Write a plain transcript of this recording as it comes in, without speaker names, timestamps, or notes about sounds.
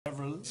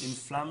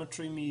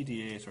inflammatory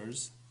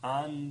mediators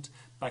and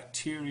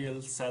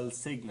bacterial cell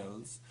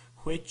signals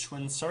which,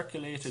 when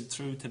circulated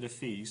through to the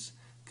feet,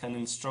 can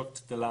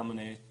instruct the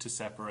laminae to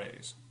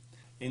separate.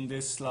 In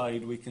this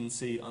slide we can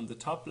see on the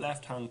top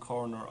left hand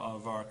corner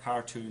of our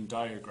cartoon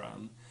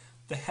diagram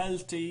the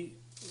healthy,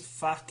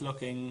 fat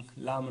looking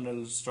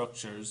laminal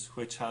structures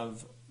which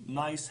have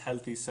nice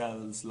healthy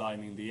cells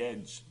lining the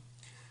edge.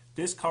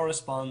 This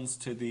corresponds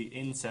to the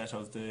inset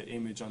of the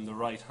image on the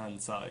right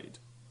hand side.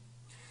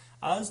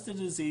 As the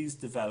disease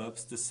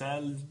develops, the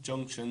cell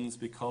junctions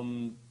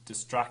become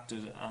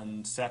distracted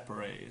and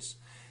separate.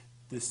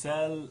 The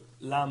cell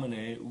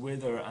laminae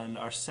wither and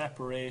are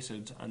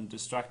separated and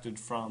distracted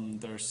from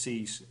their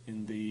seat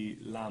in the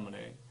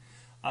laminae.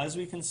 As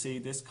we can see,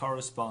 this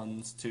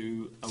corresponds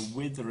to a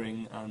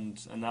withering and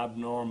an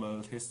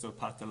abnormal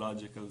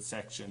histopathological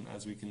section,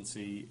 as we can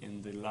see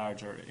in the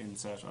larger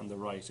inset on the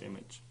right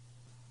image.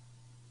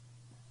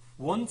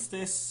 Once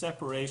this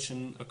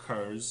separation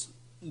occurs,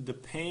 the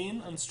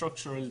pain and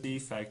structural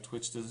defect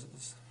which the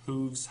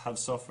hooves have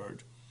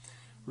suffered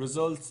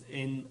results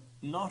in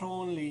not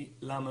only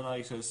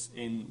laminitis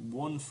in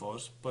one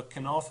foot, but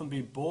can often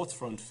be both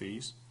front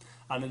feet,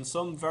 and in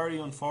some very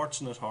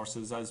unfortunate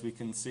horses, as we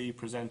can see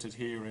presented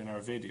here in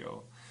our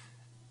video,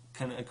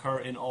 can occur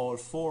in all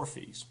 4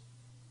 feet.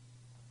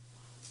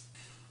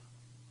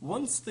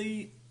 Once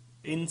the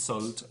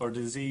insult or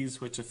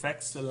disease which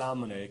affects the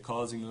laminae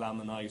causing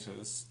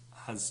laminitis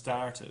has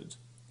started,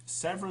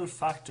 several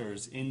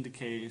factors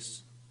indicate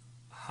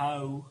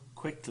how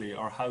quickly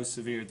or how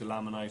severe the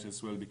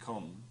laminitis will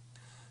become.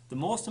 The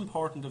most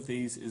important of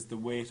these is the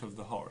weight of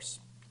the horse,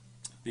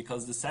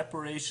 because the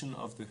separation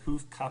of the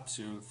hoof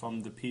capsule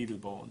from the pedal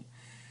bone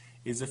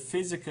is a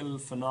physical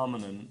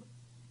phenomenon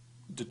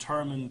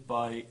determined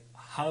by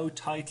how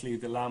tightly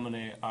the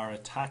laminae are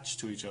attached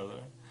to each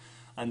other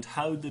and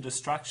how the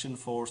distraction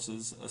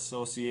forces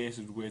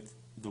associated with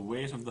the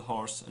weight of the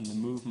horse and the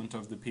movement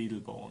of the pedal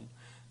bone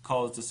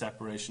cause the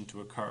separation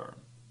to occur.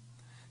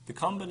 The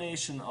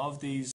combination of these